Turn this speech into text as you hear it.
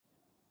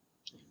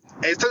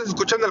Estás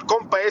escuchando el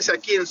compa ese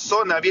aquí en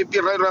Zona VIP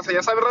Radio Raza.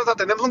 Ya saben, Raza,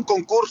 tenemos un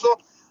concurso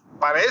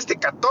para este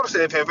 14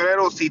 de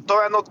febrero. Si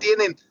todavía no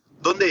tienen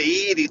dónde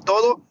ir y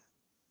todo,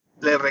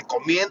 les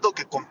recomiendo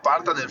que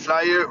compartan el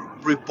flyer,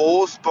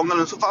 repost,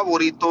 pónganlo en sus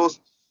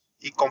favoritos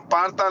y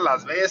compartan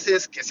las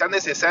veces que sea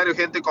necesario,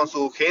 gente, con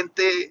su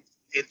gente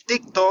en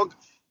TikTok.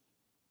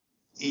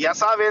 Y ya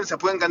saben, se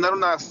pueden ganar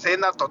una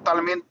cena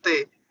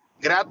totalmente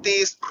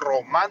gratis,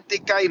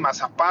 romántica, y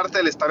más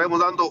aparte le estaremos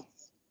dando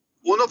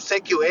un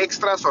obsequio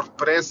extra,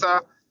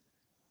 sorpresa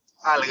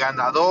al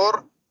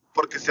ganador,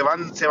 porque se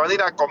van a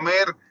ir a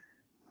comer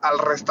al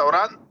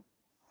restaurante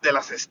de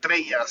las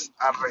estrellas,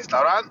 al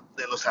restaurante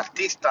de los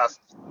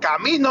artistas,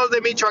 Caminos de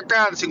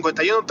Michoacán,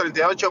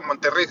 5138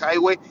 Monterrey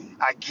Highway,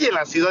 aquí en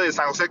la ciudad de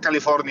San José,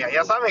 California.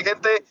 Ya saben,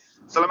 gente,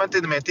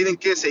 solamente me tienen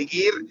que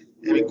seguir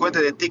en mi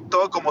cuenta de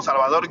TikTok como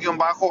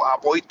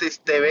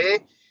Salvador-Aboites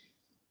TV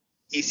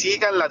y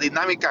sigan la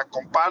dinámica,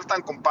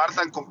 compartan,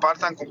 compartan,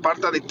 compartan,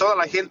 compartan, y toda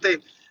la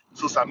gente,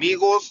 sus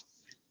amigos,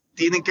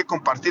 tienen que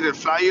compartir el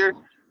flyer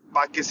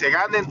para que se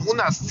ganen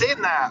una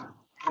cena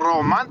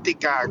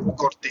romántica,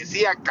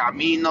 cortesía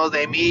Camino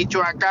de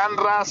Michoacán,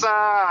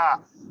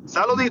 raza.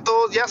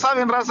 Saluditos, ya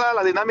saben, raza,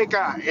 la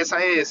dinámica,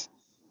 esa es.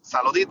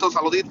 Saluditos,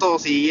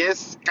 saluditos, y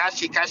es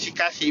casi, casi,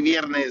 casi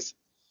viernes.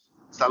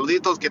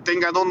 Saluditos, que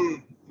tengan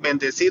un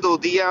bendecido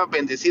día,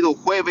 bendecido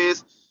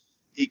jueves,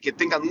 y que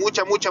tengan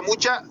mucha, mucha,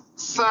 mucha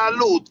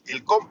salud.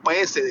 El compa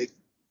ese de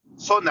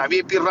Zona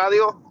VIP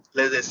Radio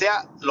les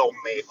desea lo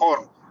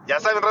mejor. Ya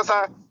saben,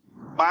 raza,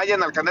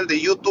 vayan al canal de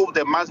YouTube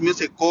de Más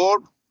Music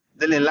Corp,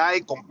 denle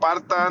like,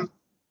 compartan,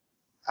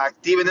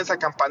 activen esa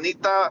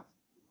campanita,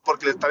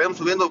 porque les estaremos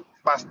subiendo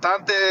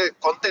bastante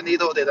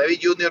contenido de David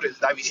Junior, el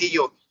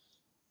Davidcillo.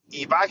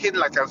 Y bajen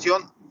la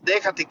canción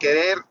Déjate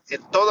Querer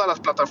en todas las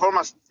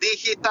plataformas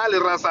digitales,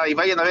 raza, y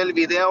vayan a ver el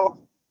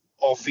video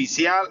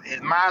oficial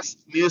en Más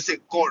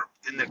Music Corp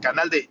en el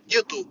canal de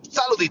YouTube.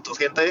 Saluditos,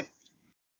 gente.